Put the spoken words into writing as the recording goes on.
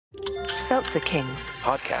Seltzer Kings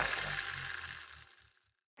podcasts.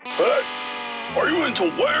 Hey, are you into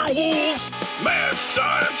werewolves, mad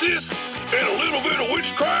scientists, and a little bit of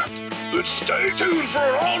witchcraft? Then stay tuned for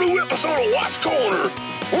an all-new episode of Watts Corner.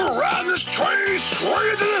 We're riding this train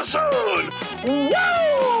straight to the sun.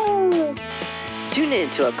 Woo! Tune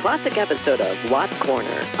in to a classic episode of Watts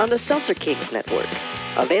Corner on the Seltzer Kings Network.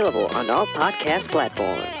 Available on all podcast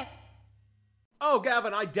platforms. Oh,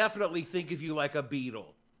 Gavin, I definitely think of you like a Beatle.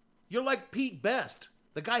 You're like Pete Best,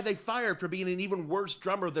 the guy they fired for being an even worse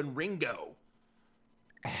drummer than Ringo.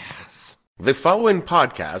 Ass. The following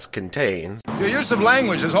podcast contains... Your use of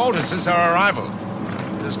language has altered since our arrival.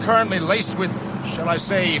 It is currently laced with, shall I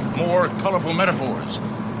say, more colorful metaphors.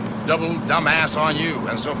 Double dumbass on you,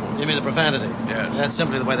 and so forth. You mean the profanity? Yes. That's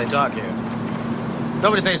simply the way they talk here.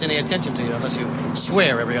 Nobody pays any attention to you unless you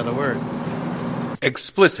swear every other word.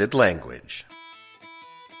 Explicit language.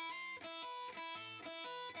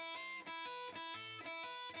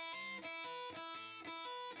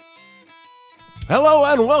 Hello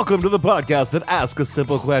and welcome to the podcast that asks a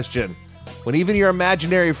simple question. When even your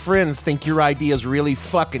imaginary friends think your idea is really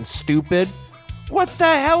fucking stupid, what the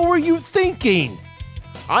hell were you thinking?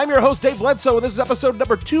 I'm your host, Dave Bledsoe, and this is episode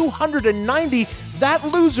number 290, That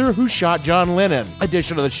Loser Who Shot John Lennon,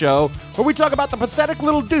 edition of the show, where we talk about the pathetic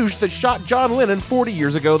little douche that shot John Lennon 40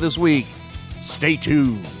 years ago this week. Stay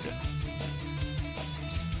tuned.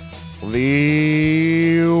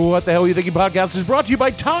 The What the Hell Are You Thinking podcast is brought to you by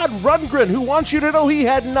Todd Rundgren, who wants you to know he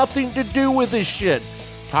had nothing to do with this shit.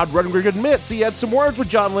 Todd Rundgren admits he had some words with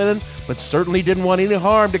John Lennon, but certainly didn't want any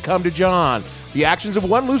harm to come to John. The actions of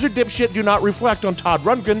one loser dipshit do not reflect on Todd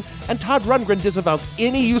Rundgren, and Todd Rundgren disavows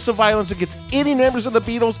any use of violence against any members of the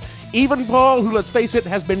Beatles, even Paul, who, let's face it,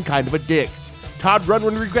 has been kind of a dick. Todd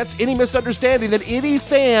Rundgren regrets any misunderstanding that any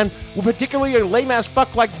fan, particularly a lame-ass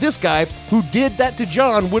fuck like this guy, who did that to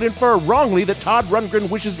John, would infer wrongly that Todd Rundgren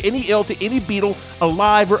wishes any ill to any Beatle,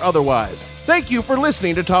 alive or otherwise. Thank you for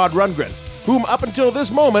listening to Todd Rundgren, whom up until this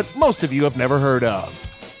moment, most of you have never heard of.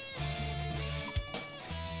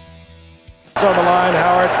 On the line,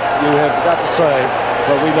 Howard, you have got to say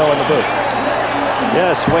what we know in the booth.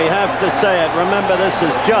 Yes, we have to say it. Remember, this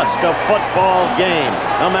is just a football game,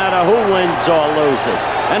 no matter who wins or loses.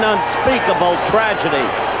 An unspeakable tragedy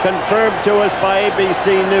confirmed to us by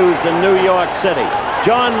ABC News in New York City.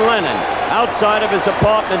 John Lennon, outside of his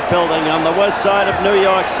apartment building on the west side of New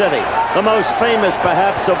York City, the most famous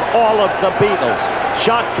perhaps of all of the Beatles,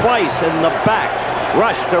 shot twice in the back,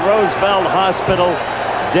 rushed to Roosevelt Hospital,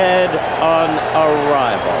 dead on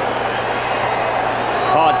arrival.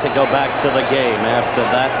 Hard to go back to the game after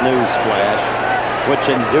that news flash, which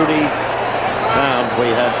in duty bound we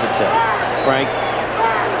had to take. Frank?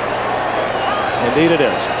 Indeed it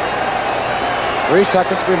is. 3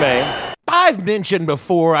 seconds remain. I've mentioned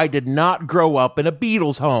before I did not grow up in a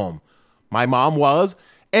Beatles home. My mom was,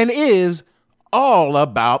 and is, all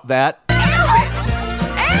about that.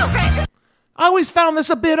 Elvis! I always found this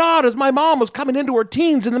a bit odd as my mom was coming into her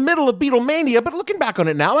teens in the middle of Beatlemania, but looking back on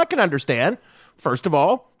it now, I can understand. First of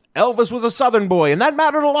all, Elvis was a Southern boy, and that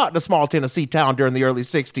mattered a lot in a small Tennessee town during the early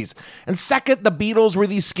 60s. And second, the Beatles were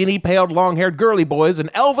these skinny, pale, long-haired girly boys,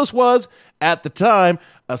 and Elvis was, at the time,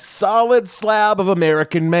 a solid slab of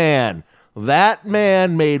American man. That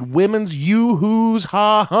man made women's yoo-hoos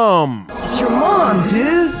ha-hum. It's your mom,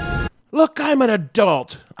 dude. Look, I'm an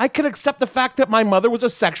adult. I can accept the fact that my mother was a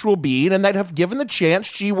sexual being and that if given the chance,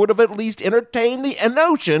 she would have at least entertained the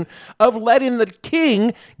notion of letting the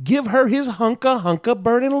king give her his hunka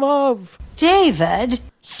burning love. David.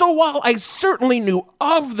 So while I certainly knew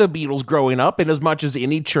of the Beatles growing up, in as much as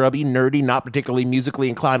any chubby, nerdy, not particularly musically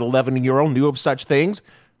inclined 11-year-old knew of such things,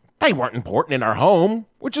 they weren't important in our home,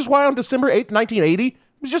 which is why on December 8th, 1980,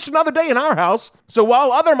 it was just another day in our house. So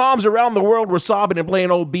while other moms around the world were sobbing and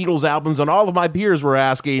playing old Beatles albums and all of my peers were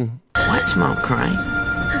asking, "Why's Mom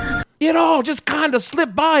crying?" it all just kind of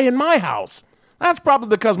slipped by in my house. That's probably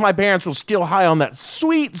because my parents were still high on that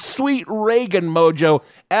sweet, sweet Reagan mojo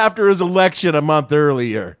after his election a month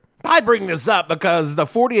earlier. I bring this up because the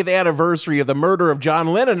 40th anniversary of the murder of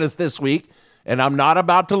John Lennon is this week, and I'm not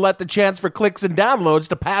about to let the chance for clicks and downloads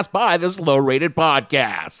to pass by this low-rated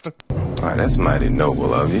podcast. All right, that's mighty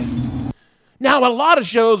noble of you. Now, a lot of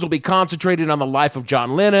shows will be concentrated on the life of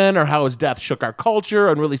John Lennon or how his death shook our culture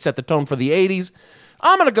and really set the tone for the 80s.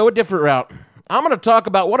 I'm going to go a different route. I'm going to talk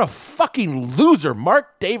about what a fucking loser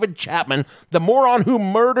Mark David Chapman, the moron who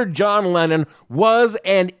murdered John Lennon, was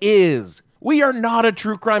and is. We are not a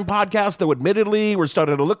true crime podcast, though admittedly we're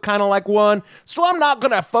starting to look kind of like one, so I'm not going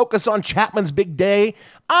to focus on Chapman's big day.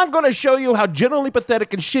 I'm going to show you how genuinely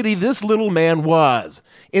pathetic and shitty this little man was.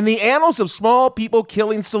 In the annals of small people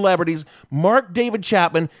killing celebrities, Mark David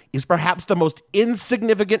Chapman is perhaps the most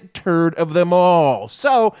insignificant turd of them all.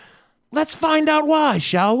 So, let's find out why,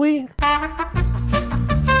 shall we?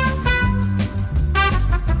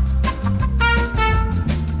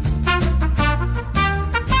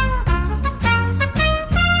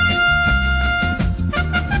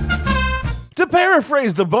 To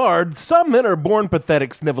paraphrase the bard, some men are born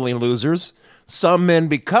pathetic, sniveling losers. Some men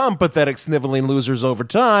become pathetic, sniveling losers over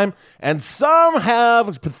time, and some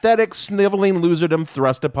have pathetic, sniveling loserdom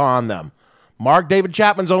thrust upon them. Mark David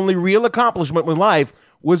Chapman's only real accomplishment in life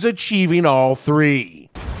was achieving all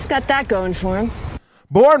three. He's got that going for him.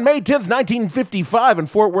 Born May 10th, 1955 in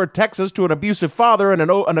Fort Worth, Texas, to an abusive father and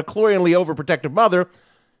an cloyingly overprotective mother.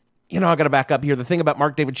 You know, I got to back up here. The thing about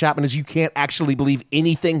Mark David Chapman is you can't actually believe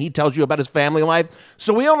anything he tells you about his family life.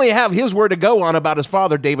 So we only have his word to go on about his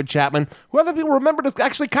father, David Chapman, who other people remembered as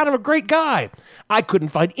actually kind of a great guy. I couldn't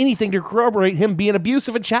find anything to corroborate him being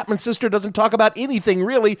abusive, and Chapman's sister doesn't talk about anything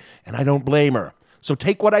really, and I don't blame her. So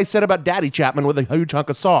take what I said about Daddy Chapman with a huge hunk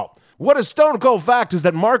of salt. What a stone cold fact is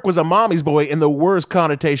that Mark was a mommy's boy in the worst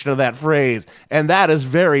connotation of that phrase, and that is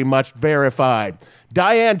very much verified.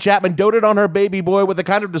 Diane Chapman doted on her baby boy with a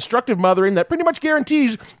kind of destructive mothering that pretty much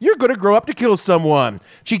guarantees you're going to grow up to kill someone.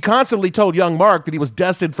 She constantly told young Mark that he was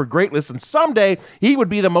destined for greatness and someday he would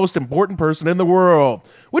be the most important person in the world,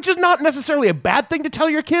 which is not necessarily a bad thing to tell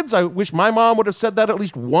your kids. I wish my mom would have said that at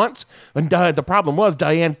least once. And the problem was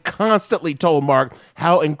Diane constantly told Mark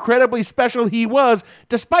how incredibly special he was,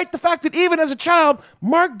 despite the fact that even as a child,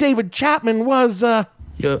 Mark David Chapman was,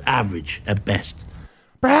 You're average at best.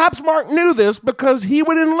 Perhaps Mark knew this because he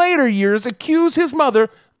would in later years accuse his mother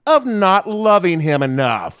of not loving him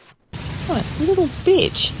enough. What little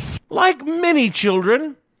bitch. Like many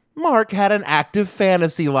children, Mark had an active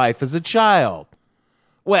fantasy life as a child.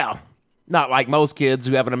 Well, not like most kids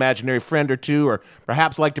who have an imaginary friend or two, or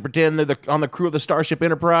perhaps like to pretend they're on the crew of the Starship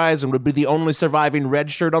Enterprise and would be the only surviving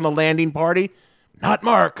red shirt on the landing party. Not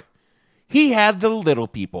Mark. He had the little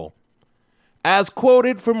people. As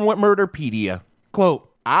quoted from Murderpedia, quote,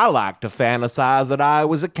 I like to fantasize that I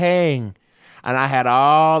was a king, and I had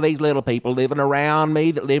all these little people living around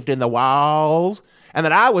me that lived in the walls, and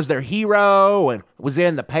that I was their hero and was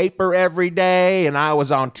in the paper every day, and I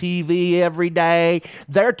was on TV every day,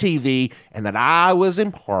 their TV, and that I was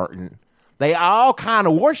important. They all kind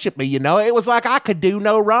of worshiped me, you know. It was like I could do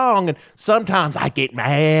no wrong, and sometimes I'd get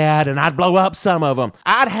mad, and I'd blow up some of them.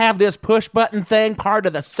 I'd have this push-button thing part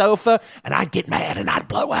of the sofa, and I'd get mad, and I'd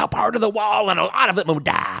blow out part of the wall, and a lot of it would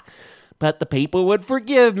die. But the people would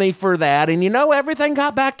forgive me for that, and you know, everything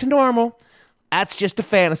got back to normal. That's just a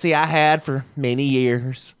fantasy I had for many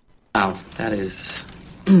years. Wow, that is...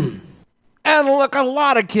 And look, a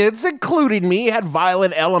lot of kids, including me, had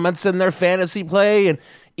violent elements in their fantasy play, and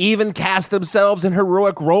even cast themselves in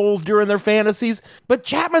heroic roles during their fantasies. But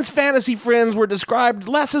Chapman's fantasy friends were described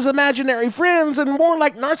less as imaginary friends and more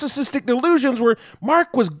like narcissistic delusions where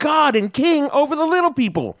Mark was God and king over the little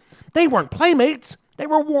people. They weren't playmates. They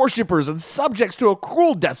were worshippers and subjects to a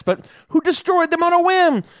cruel despot who destroyed them on a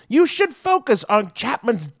whim. You should focus on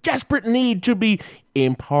Chapman's desperate need to be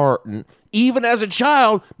important, even as a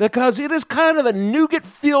child, because it is kind of the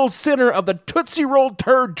nougat-filled center of the Tootsie Roll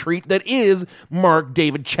turd treat that is Mark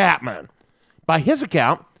David Chapman. By his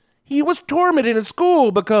account, he was tormented in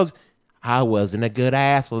school because I wasn't a good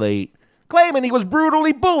athlete, claiming he was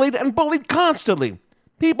brutally bullied and bullied constantly.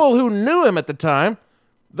 People who knew him at the time,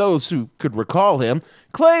 those who could recall him,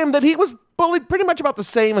 claimed that he was bullied pretty much about the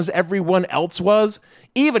same as everyone else was.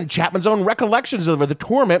 Even Chapman's own recollections of the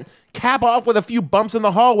torment cap off with a few bumps in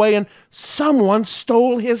the hallway and someone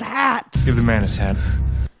stole his hat. Give the man his hat.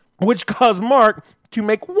 Which caused Mark to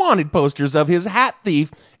make wanted posters of his hat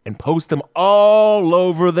thief and post them all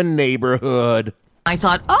over the neighborhood. I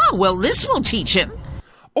thought, oh, well, this will teach him.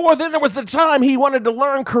 Or then there was the time he wanted to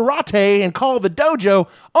learn karate and call the dojo,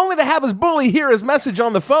 only to have his bully hear his message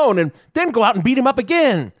on the phone and then go out and beat him up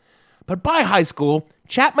again. But by high school,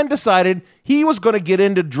 Chapman decided he was going to get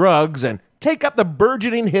into drugs and take up the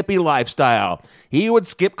burgeoning hippie lifestyle. He would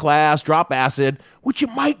skip class, drop acid, which you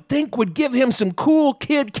might think would give him some cool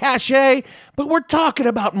kid cachet, but we're talking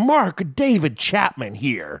about Mark David Chapman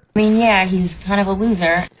here. I mean, yeah, he's kind of a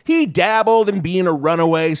loser. He dabbled in being a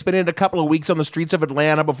runaway, spending a couple of weeks on the streets of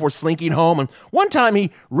Atlanta before slinking home, and one time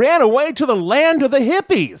he ran away to the land of the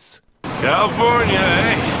hippies. California,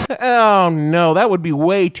 eh? Oh no, that would be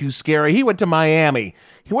way too scary. He went to Miami.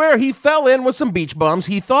 where he fell in with some beach bums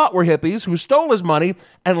he thought were hippies who stole his money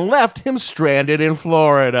and left him stranded in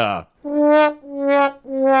Florida.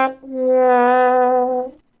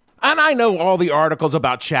 And I know all the articles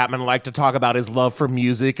about Chapman like to talk about his love for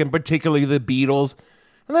music, and particularly the Beatles.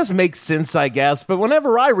 And this makes sense, I guess, but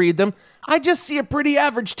whenever I read them, I just see a pretty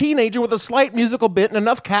average teenager with a slight musical bit and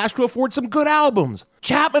enough cash to afford some good albums.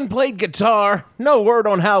 Chapman played guitar, no word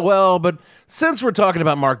on how well, but since we're talking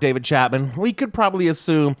about Mark David Chapman, we could probably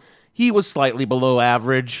assume he was slightly below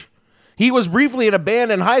average. He was briefly in a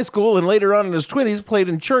band in high school and later on in his 20s played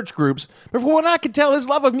in church groups, but from what I could tell, his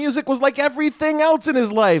love of music was like everything else in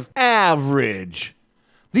his life, average.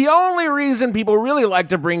 The only reason people really like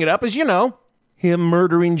to bring it up is, him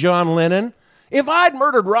murdering John Lennon. If I'd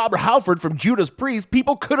murdered Robert Halford from Judas Priest,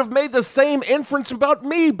 people could have made the same inference about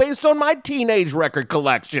me based on my teenage record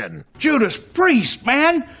collection. Judas Priest,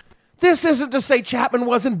 man! This isn't to say Chapman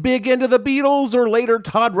wasn't big into the Beatles or later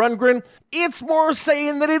Todd Rundgren. It's more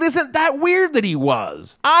saying that it isn't that weird that he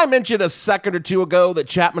was. I mentioned a second or two ago that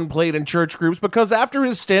Chapman played in church groups because after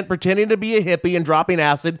his stint pretending to be a hippie and dropping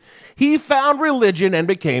acid, he found religion and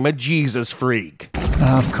became a Jesus freak.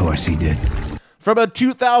 Of course he did. From a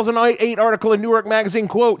 2008 article in New York Magazine,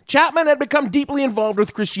 quote, Chapman had become deeply involved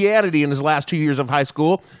with Christianity in his last 2 years of high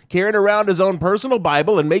school, carrying around his own personal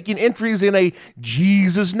Bible and making entries in a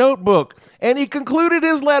Jesus notebook. And he concluded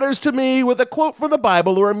his letters to me with a quote from the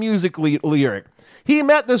Bible or a music lyric. He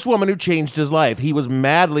met this woman who changed his life. He was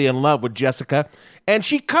madly in love with Jessica, and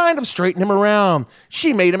she kind of straightened him around.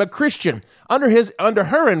 She made him a Christian. Under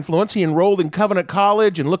her influence, he enrolled in Covenant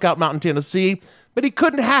College in Lookout Mountain, Tennessee, but he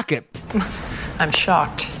couldn't hack it. I'm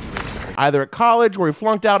shocked. Either at college, where he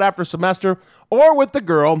flunked out after a semester, or with the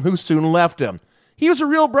girl who soon left him. He was a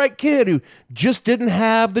real bright kid who just didn't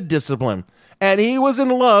have the discipline. And he was in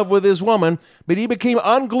love with his woman, but he became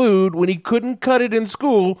unglued when he couldn't cut it in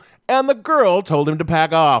school, and the girl told him to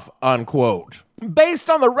pack off, unquote. Based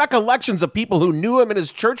on the recollections of people who knew him in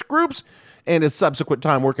his church groups and his subsequent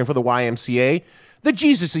time working for the YMCA, the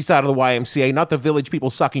Jesus-y side of the YMCA, not the village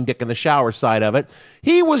people sucking dick in the shower side of it,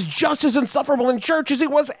 he was just as insufferable in church as he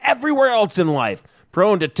was everywhere else in life.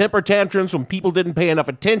 Prone to temper tantrums when people didn't pay enough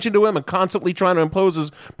attention to him and constantly trying to impose his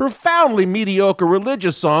profoundly mediocre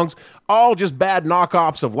religious songs, all just bad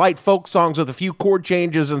knockoffs of light folk songs with a few chord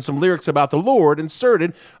changes and some lyrics about the Lord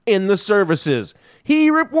inserted in the services. He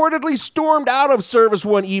reportedly stormed out of service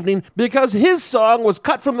one evening because his song was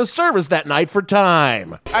cut from the service that night for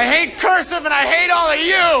time. I hate cursive and I hate all of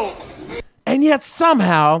you! And yet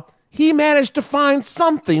somehow, he managed to find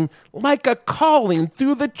something like a calling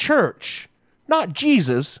through the church. Not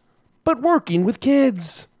Jesus, but working with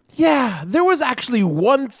kids. Yeah, there was actually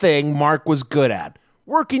one thing Mark was good at,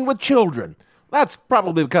 working with children. That's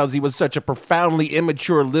probably because he was such a profoundly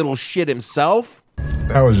immature little shit himself.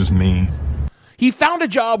 That was just me. He found a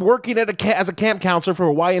job working as a camp counselor for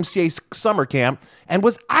a YMCA summer camp and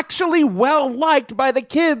was actually well-liked by the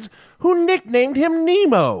kids who nicknamed him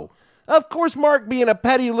Nemo. Of course, Mark, being a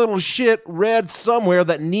petty little shit, read somewhere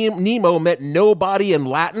that Nemo meant nobody in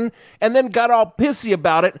Latin and then got all pissy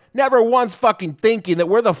about it, never once fucking thinking that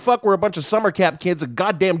where the fuck were a bunch of summer camp kids in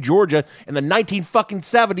goddamn Georgia in the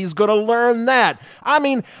 1970s gonna learn that? I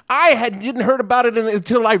mean, I didn't heard about it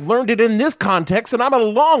until I learned it in this context, and I'm a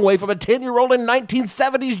long way from a 10-year-old in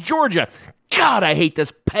 1970s Georgia. God, I hate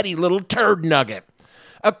this petty little turd nugget.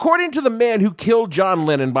 According to the man who killed John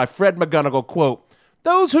Lennon by Fred McGonagall, quote,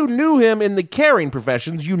 those who knew him in the caring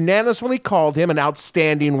professions unanimously called him an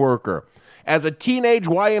outstanding worker. As a teenage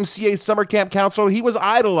YMCA summer camp counselor, he was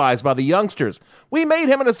idolized by the youngsters. We made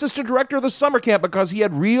him an assistant director of the summer camp because he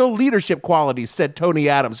had real leadership qualities, said Tony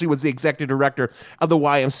Adams, who was the executive director of the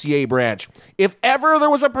YMCA branch. If ever there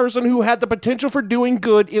was a person who had the potential for doing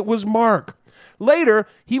good, it was Mark. Later,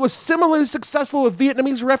 he was similarly successful with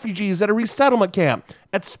Vietnamese refugees at a resettlement camp,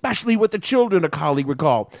 especially with the children, a colleague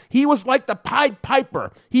recalled. He was like the Pied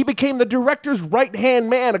Piper. He became the director's right-hand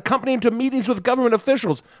man, accompanying him to meetings with government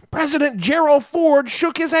officials. President Gerald Ford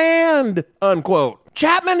shook his hand, unquote.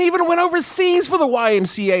 Chapman even went overseas for the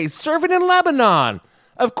YMCA, serving in Lebanon.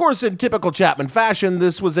 Of course, in typical Chapman fashion,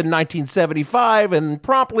 this was in 1975, and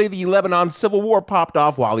promptly the Lebanon Civil War popped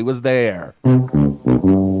off while he was there.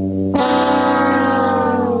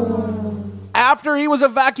 After he was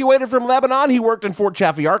evacuated from Lebanon, he worked in Fort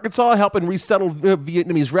Chaffee, Arkansas, helping resettle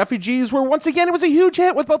Vietnamese refugees, where once again it was a huge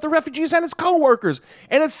hit with both the refugees and his co-workers.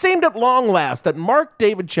 And it seemed at long last that Mark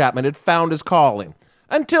David Chapman had found his calling.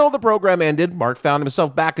 Until the program ended, Mark found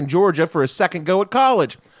himself back in Georgia for his second go at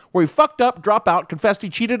college, where he fucked up, dropped out, confessed he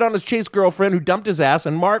cheated on his Chase girlfriend who dumped his ass,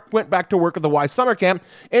 and Mark went back to work at the Y summer camp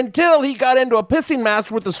until he got into a pissing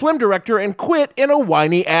match with the swim director and quit in a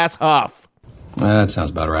whiny ass huff. That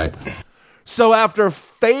sounds about right. So after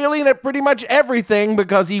failing at pretty much everything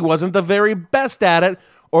because he wasn't the very best at it,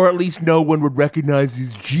 or at least no one would recognize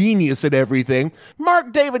his genius at everything,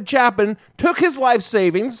 Mark David Chapman took his life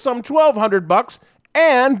savings, some $1,200,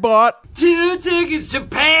 and bought 2 tickets to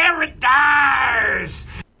paradise!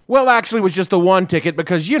 Well, actually, it was just the one ticket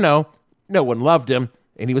because, no one loved him,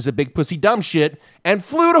 and he was a big pussy dumb shit, and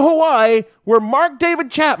flew to Hawaii, where Mark David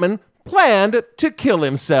Chapman planned to kill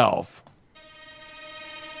himself.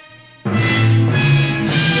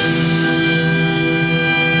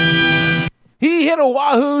 He hit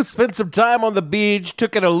Oahu, spent some time on the beach,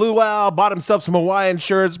 took in a luau, bought himself some Hawaiian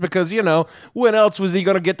shirts because, when else was he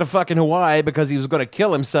going to get to fucking Hawaii because he was going to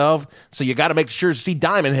kill himself, so you got to make sure to see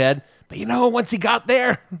Diamond Head. But once he got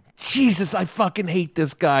there, Jesus, I fucking hate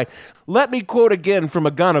this guy. Let me quote again from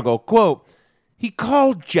McGonagall, quote, "He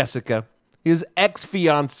called Jessica, his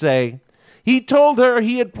ex-fiancée. He told her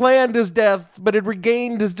he had planned his death, but had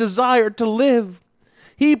regained his desire to live.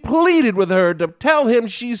 He pleaded with her to tell him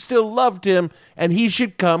she still loved him and he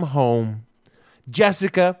should come home.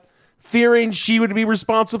 Jessica, fearing she would be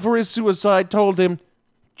responsible for his suicide, told him,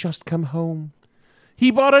 just come home.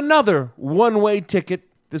 He bought another one-way ticket,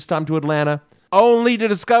 this time to Atlanta, only to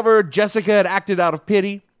discover Jessica had acted out of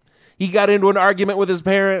pity. He got into an argument with his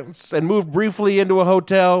parents and moved briefly into a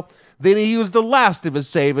hotel. Then he used the last of his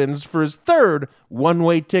savings for his third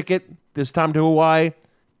one-way ticket, this time to Hawaii.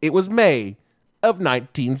 It was May of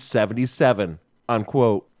 1977,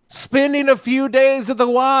 unquote. Spending a few days at the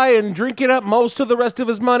Y and drinking up most of the rest of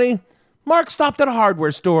his money, Mark stopped at a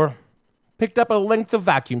hardware store, picked up a length of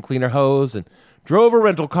vacuum cleaner hose, and drove a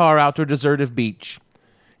rental car out to a deserted beach.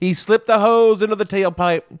 He slipped the hose into the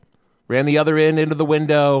tailpipe, ran the other end into the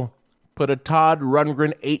window, put a Todd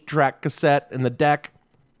Rundgren 8-track cassette in the deck.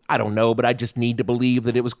 I don't know, but I just need to believe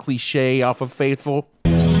that it was Cliché off of Faithful.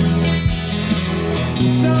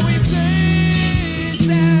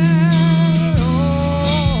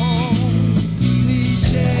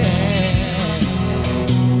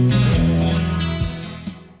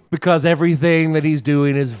 Because everything that he's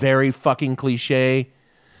doing is very fucking cliche.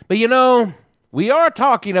 But we are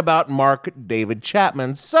talking about Mark David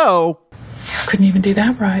Chapman, so... Couldn't even do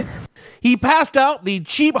that right. He passed out, the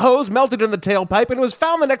cheap hose melted in the tailpipe, and was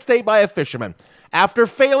found the next day by a fisherman. After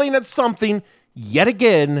failing at something, yet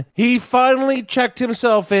again, he finally checked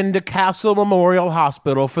himself into Castle Memorial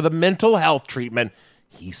Hospital for the mental health treatment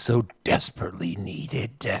he so desperately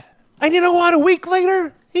needed. And you know what? A week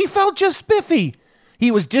later, he felt just spiffy. He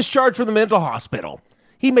was discharged from the mental hospital.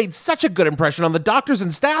 He made such a good impression on the doctors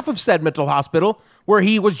and staff of said mental hospital, where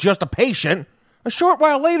he was just a patient. A short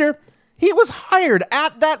while later, he was hired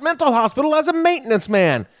at that mental hospital as a maintenance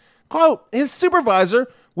man. Quote, his supervisor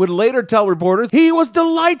would later tell reporters he was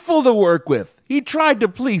delightful to work with. He tried to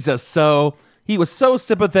please us so. He was so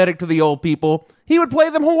sympathetic to the old people. He would play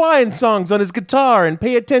them Hawaiian songs on his guitar and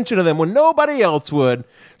pay attention to them when nobody else would.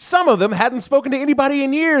 Some of them hadn't spoken to anybody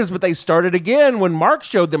in years, but they started again when Mark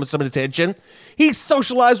showed them some attention. He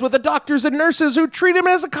socialized with the doctors and nurses who treat him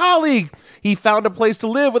as a colleague. He found a place to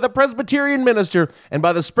live with a Presbyterian minister, and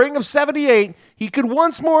by the spring of '78, he could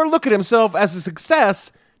once more look at himself as a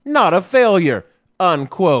success, not a failure,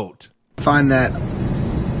 unquote. I find that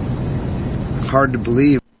hard to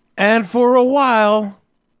believe. And for a while,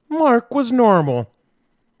 Mark was normal,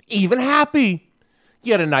 even happy.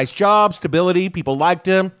 He had a nice job, stability, people liked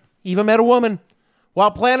him, even met a woman.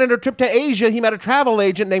 While planning a trip to Asia, he met a travel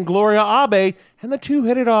agent named Gloria Abe, and the two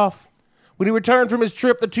hit it off. When he returned from his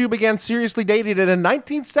trip, the two began seriously dating, and in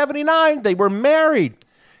 1979, they were married.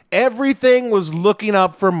 Everything was looking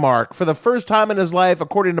up for Mark. For the first time in his life,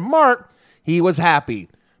 according to Mark, he was happy.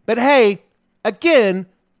 But hey, again,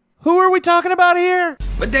 who are we talking about here?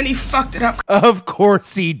 But then he fucked it up. Of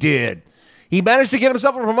course he did. He managed to get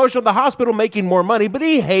himself a promotion at the hospital, making more money, but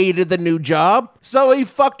he hated the new job. So he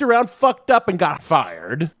fucked around, fucked up, and got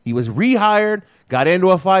fired. He was rehired, got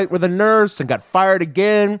into a fight with a nurse, and got fired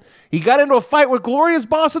again. He got into a fight with Gloria's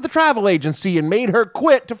boss at the travel agency and made her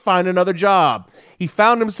quit to find another job. He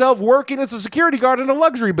found himself working as a security guard in a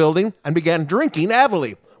luxury building and began drinking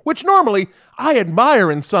heavily, which normally I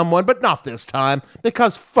admire in someone, but not this time,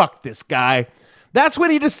 because fuck this guy. That's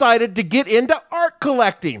when he decided to get into art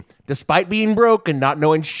collecting. Despite being broke and not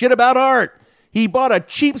knowing shit about art, he bought a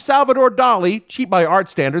cheap Salvador Dali, cheap by art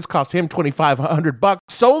standards, cost him $2,500,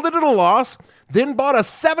 sold it at a loss, then bought a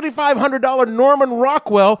 $7,500 Norman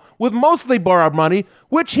Rockwell with mostly borrowed money,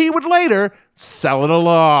 which he would later sell at a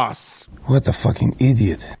loss. What a fucking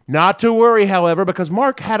idiot. Not to worry, however, because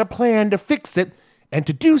Mark had a plan to fix it, and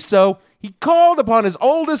to do so, he called upon his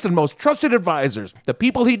oldest and most trusted advisors, the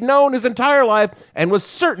people he'd known his entire life and was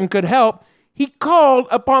certain could help. He called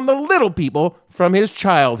upon the little people from his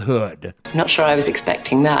childhood. Not sure I was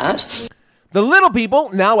expecting that. The little people,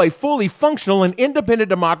 now a fully functional and independent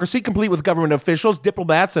democracy complete with government officials,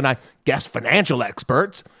 diplomats, and I guess financial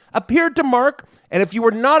experts, appeared to Mark, and if you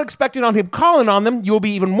were not expecting on him calling on them, you will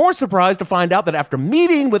be even more surprised to find out that after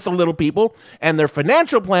meeting with the little people and their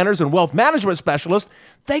financial planners and wealth management specialists,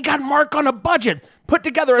 they got Mark on a budget, put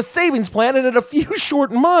together a savings plan, and in a few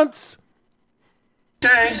short months...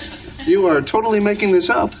 Okay, you are totally making this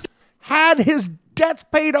up. ...had his debts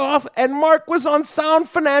paid off, and Mark was on sound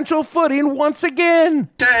financial footing once again.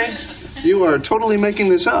 Okay, you are totally making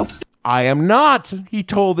this up. I am not. He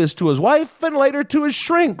told this to his wife and later to his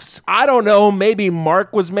shrinks. I don't know, maybe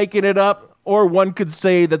Mark was making it up, or one could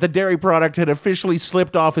say that the dairy product had officially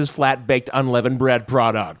slipped off his flat-baked unleavened bread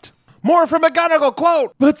product. More from a McGonagall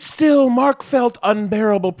quote. But still, Mark felt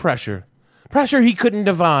unbearable pressure. Pressure he couldn't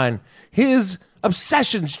divine. His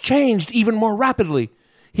obsessions changed even more rapidly.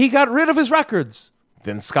 He got rid of his records,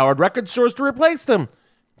 then scoured record stores to replace them,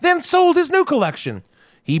 then sold his new collection.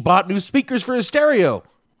 He bought new speakers for his stereo,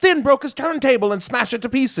 then broke his turntable and smashed it to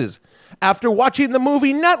pieces. After watching the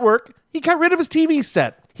movie Network, he got rid of his TV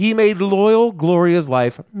set. He made loyal Gloria's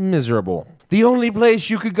life miserable. The only place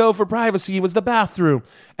you could go for privacy was the bathroom,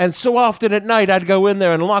 and so often at night I'd go in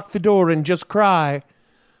there and lock the door and just cry.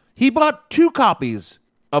 He bought 2 copies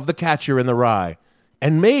of The Catcher in the Rye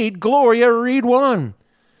and made Gloria read one.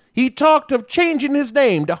 He talked of changing his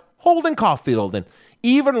name to Holden Caulfield and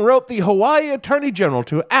even wrote the Hawaii Attorney General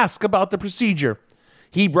to ask about the procedure.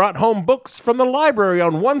 He brought home books from the library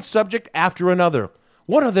on one subject after another.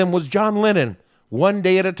 One of them was John Lennon, One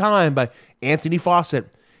Day at a Time by Anthony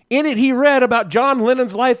Fawcett. In it, he read about John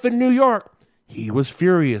Lennon's life in New York. He was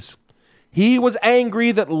furious. He was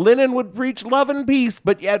angry that Lennon would preach love and peace,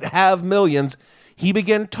 but yet have millions. He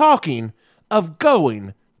began talking of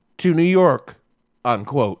going to New York,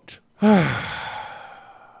 unquote. We're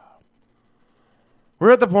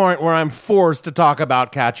at the point where I'm forced to talk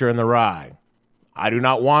about Catcher in the Rye. I do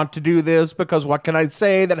not want to do this because what can I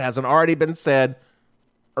say that hasn't already been said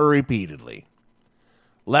repeatedly?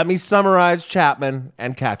 Let me summarize Chapman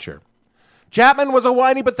and Catcher. Chapman was a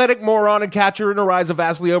whiny, pathetic moron, and Catcher in the Rye is a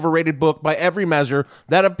vastly overrated book by every measure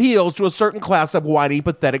that appeals to a certain class of whiny,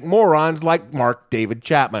 pathetic morons like Mark David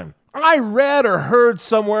Chapman. I read or heard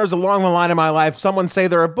somewhere along the line of my life someone say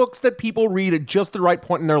there are books that people read at just the right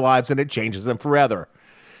point in their lives and it changes them forever.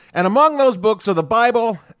 And among those books are the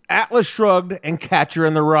Bible, Atlas Shrugged, and Catcher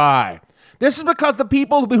in the Rye. This is because the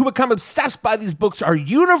people who become obsessed by these books are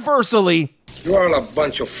universally... You're all a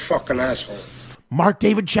bunch of fucking assholes. Mark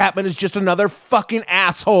David Chapman is just another fucking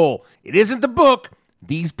asshole. It isn't the book.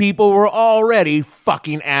 These people were already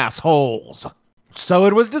fucking assholes. So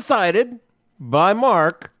it was decided by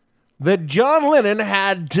Mark that John Lennon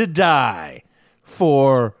had to die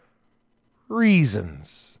for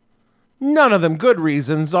reasons. None of them good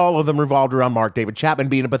reasons. All of them revolved around Mark David Chapman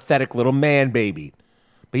being a pathetic little man baby.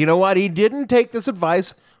 But you know what? He didn't take this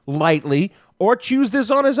advice lightly or choose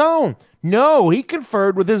this on his own. No, he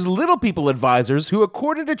conferred with his little people advisors who,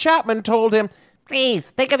 according to Chapman, told him,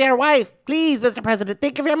 "Please, think of your wife. Please, Mr. President,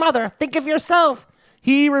 think of your mother. Think of yourself."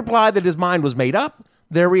 He replied that his mind was made up.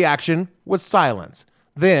 Their reaction was silence.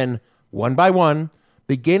 Then, one by one,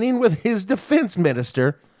 beginning with his defense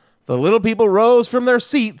minister, the little people rose from their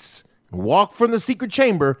seats and walked from the secret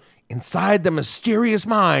chamber inside the mysterious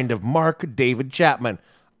mind of Mark David Chapman,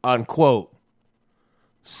 unquote.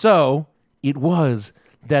 So, it was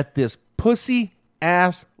that this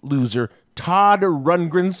pussy-ass loser, Todd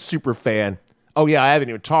Rundgren superfan, oh yeah, I haven't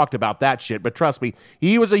even talked about that shit, but trust me,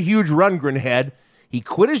 he was a huge Rundgren head. He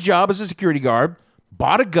quit his job as a security guard,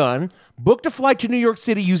 bought a gun, booked a flight to New York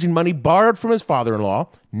City using money borrowed from his father-in-law,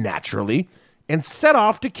 naturally, and set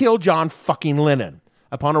off to kill John fucking Lennon.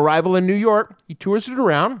 Upon arrival in New York, he touristed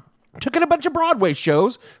around, took in a bunch of Broadway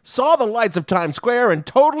shows, saw the lights of Times Square, and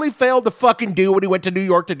totally failed to fucking do what he went to New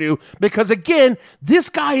York to do because, again, this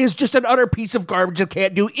guy is just an utter piece of garbage that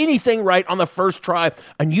can't do anything right on the first try,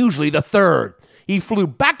 and usually the third. He flew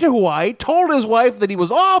back to Hawaii, told his wife that he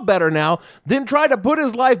was all better now, then tried to put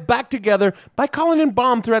his life back together by calling in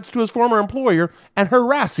bomb threats to his former employer and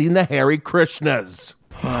harassing the Hare Krishnas.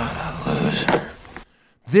 What a loser.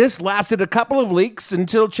 This lasted a couple of weeks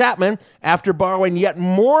until Chapman, after borrowing yet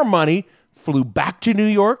more money, flew back to New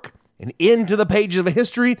York and into the pages of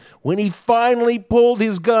history when he finally pulled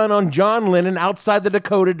his gun on John Lennon outside the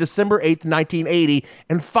Dakota December 8th, 1980,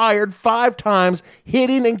 and fired 5 times,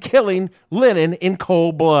 hitting and killing Lennon in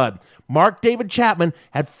cold blood. Mark David Chapman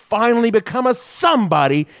had finally become a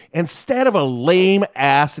somebody instead of a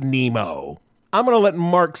lame-ass Nemo. I'm going to let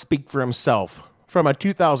Mark speak for himself from a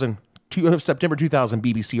September 2000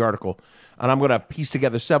 BBC article, and I'm going to piece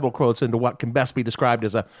together several quotes into what can best be described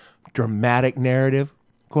as a dramatic narrative.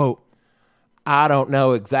 Quote, "I don't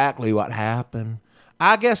know exactly what happened.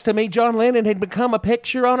 I guess to me, John Lennon had become a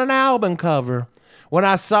picture on an album cover. When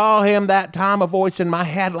I saw him that time, a voice in my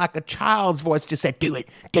head like a child's voice just said, do it,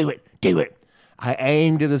 do it, do it. I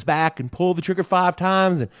aimed at his back and pulled the trigger 5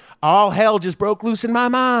 times, and all hell just broke loose in my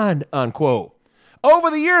mind," unquote.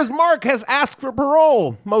 Over the years, Mark has asked for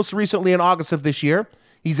parole. Most recently in August of this year,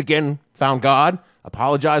 he's again found God,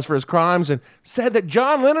 apologized for his crimes, and said that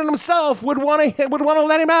John Lennon himself would want to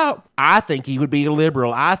let him out. "I think he would be a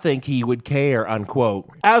liberal. I think he would care," unquote.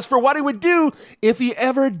 As for what he would do if he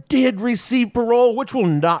ever did receive parole, which will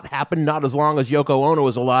not happen, not as long as Yoko Ono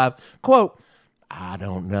is alive, quote, "I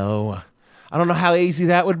don't know. I don't know how easy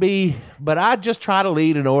that would be, but I'd just try to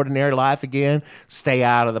lead an ordinary life again, stay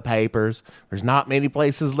out of the papers. There's not many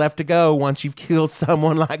places left to go once you've killed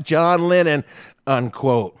someone like John Lennon,"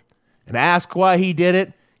 unquote. And asked why he did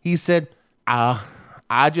it, he said, I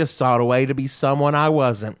just sought a way to be someone I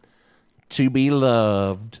wasn't, to be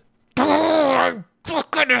loved. I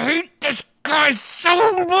fucking hate this guy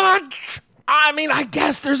so much. I mean, I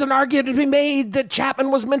guess there's an argument to be made that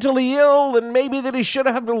Chapman was mentally ill and maybe that he should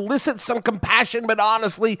have elicited some compassion, but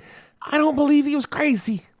honestly, I don't believe he was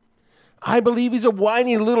crazy. I believe he's a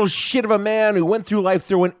whiny little shit of a man who went through life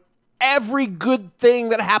throwing every good thing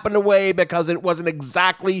that happened away because it wasn't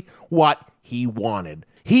exactly what he wanted.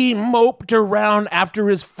 He moped around after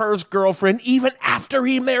his first girlfriend, even after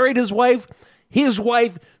he married his wife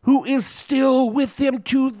who is still with him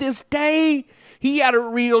to this day. He had a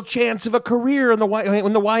real chance of a career in the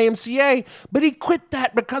YMCA, but he quit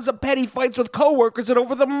that because of petty fights with coworkers and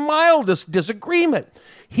over the mildest disagreement.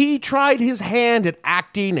 He tried his hand at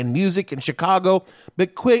acting and music in Chicago,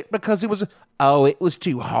 but quit because it was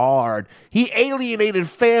too hard. He alienated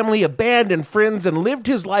family, abandoned friends, and lived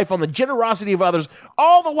his life on the generosity of others,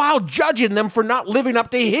 all the while judging them for not living up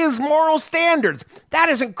to his moral standards. That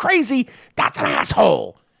isn't crazy, that's an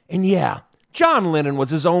asshole. And yeah, John Lennon was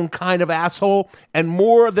his own kind of asshole and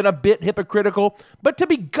more than a bit hypocritical, but to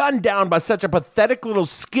be gunned down by such a pathetic little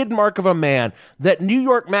skid mark of a man that New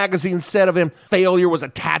York Magazine said of him, failure was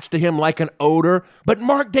attached to him like an odor. But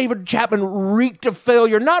Mark David Chapman reeked of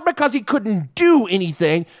failure, not because he couldn't do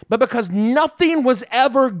anything, but because nothing was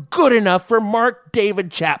ever good enough for Mark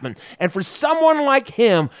David Chapman. And for someone like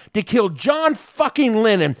him to kill John fucking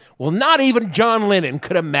Lennon, well, not even John Lennon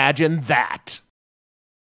could imagine that.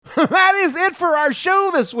 That is it for our show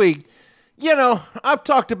this week. You know, I've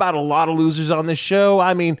talked about a lot of losers on this show.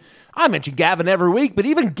 I mean, I mention Gavin every week, but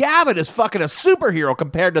even Gavin is fucking a superhero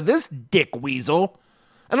compared to this dick weasel.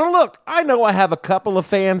 And look, I know I have a couple of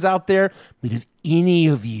fans out there, but if any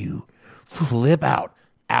of you flip out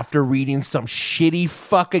after reading some shitty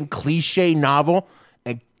fucking cliche novel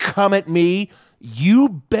and come at me, you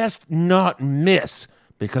best not miss,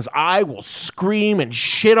 because I will scream and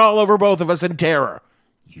shit all over both of us in terror.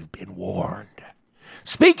 You've been warned.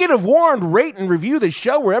 Speaking of warned, rate and review the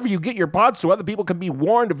show wherever you get your pods so other people can be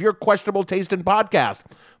warned of your questionable taste in podcast.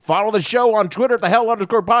 Follow the show on Twitter at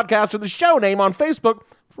 @the_hell_podcast or the show name on Facebook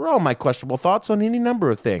for all my questionable thoughts on any number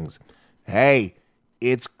of things. Hey,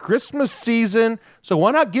 it's Christmas season, so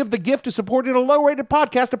why not give the gift of supporting a low-rated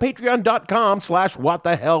podcast at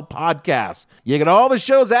patreon.com/whatthehellpodcast. You get all the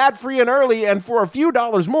shows ad-free and early, and for a few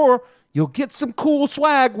dollars more, you'll get some cool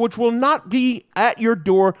swag, which will not be at your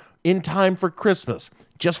door in time for Christmas.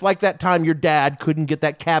 Just like that time your dad couldn't get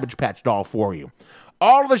that Cabbage Patch doll for you.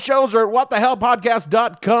 All of the shows are at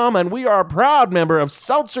whatthehellpodcast.com, and we are a proud member of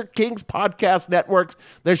Seltzer Kings Podcast Network,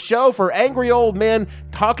 the show for angry old men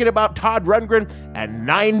talking about Todd Rundgren and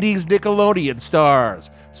 90s Nickelodeon stars.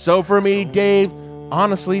 So for me, Dave,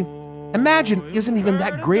 honestly, Imagine isn't even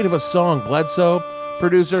that great of a song, Bledsoe.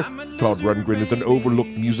 Producer, Todd Rundgren is an overlooked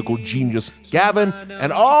musical genius. Gavin,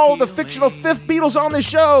 and all the fictional fifth Beatles on this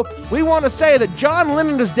show, we want to say that John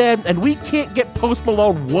Lennon is dead and we can't get Post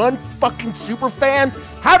Malone one fucking super fan.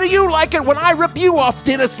 How do you like it when I rip you off,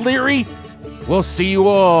 Dennis Leary? We'll see you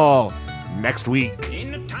all next week.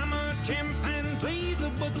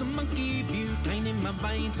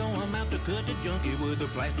 Cut the junkie with the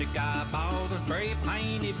plastic eyeballs and spray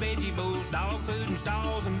painted veggie bowls, dog food and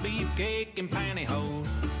stalls and beefcake and pantyhose.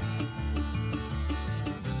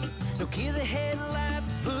 So kill the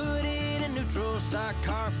headlights, put in neutral, stock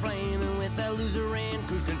car flaming with that loser in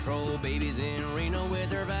cruise control. Baby's in Reno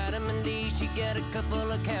with her vitamin D. She got a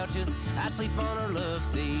couple of couches. I sleep on her love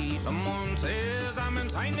seat. Someone says I'm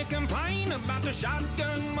insane to complain about the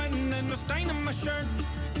shotgun wedding and the stain on my shirt.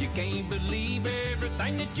 You can't believe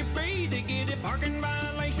everything that you breathe. They get a parking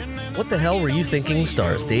violation. What the Hell Were You Thinking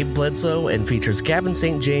stars Dave Bledsoe and features Gavin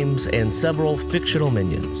St. James and several fictional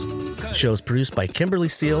minions. The show is produced by Kimberly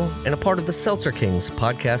Steele and a part of the Seltzer Kings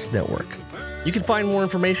podcast network. You can find more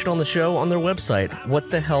information on the show on their website,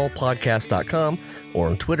 whatthehellpodcast.com, or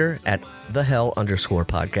on Twitter at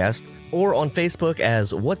 @thehell_podcast, or on Facebook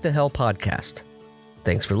as What the Hell Podcast.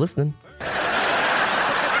 Thanks for listening.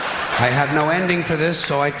 I have no ending for this,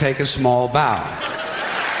 so I take a small bow.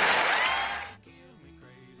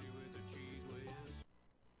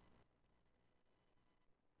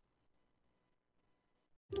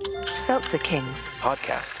 Seltzer Kings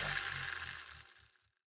Podcasts.